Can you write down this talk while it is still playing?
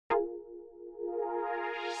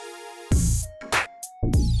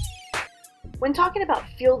When talking about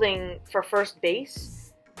fielding for first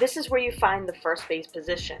base, this is where you find the first base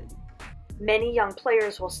position. Many young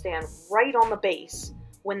players will stand right on the base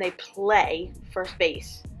when they play first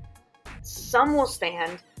base. Some will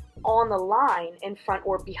stand on the line in front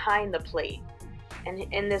or behind the plate. And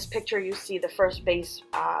in this picture, you see the first base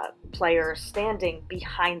player standing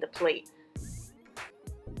behind the plate.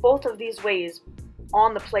 Both of these ways,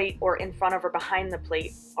 on the plate or in front of or behind the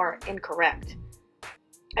plate, are incorrect.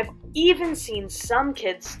 I've even seen some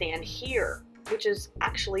kids stand here, which is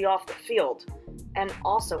actually off the field, and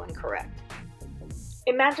also incorrect.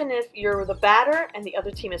 Imagine if you're the batter and the other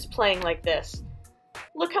team is playing like this.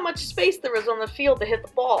 Look how much space there is on the field to hit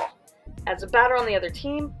the ball. As a batter on the other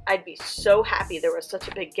team, I'd be so happy there was such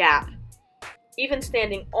a big gap. Even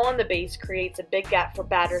standing on the base creates a big gap for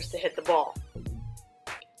batters to hit the ball.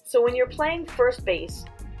 So when you're playing first base,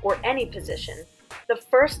 or any position, the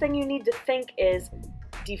first thing you need to think is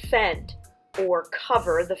defend or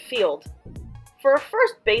cover the field. For a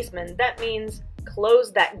first baseman, that means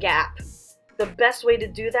close that gap. The best way to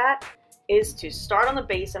do that is to start on the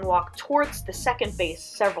base and walk towards the second base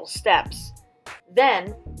several steps.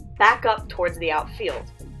 Then back up towards the outfield.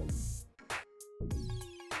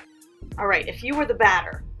 Alright, if you were the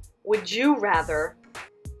batter, would you rather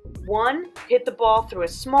 1. Hit the ball through a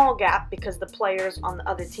small gap because the players on the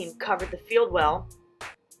other team covered the field well,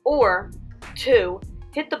 or 2.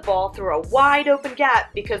 Hit the ball through a wide open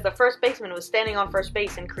gap because the first baseman was standing on first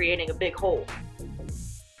base and creating a big hole?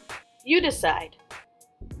 You decide.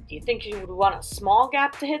 Do you think you would want a small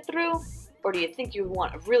gap to hit through, or do you think you would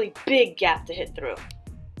want a really big gap to hit through?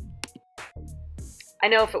 I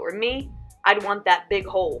know if it were me, I'd want that big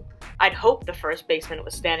hole. I'd hope the first baseman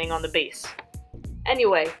was standing on the base.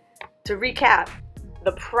 Anyway, to recap,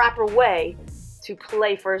 the proper way to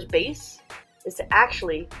play first base is to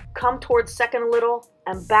actually come towards second a little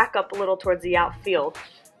and back up a little towards the outfield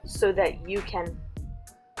so that you can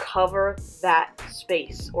cover that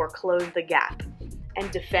space or close the gap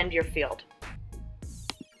and defend your field.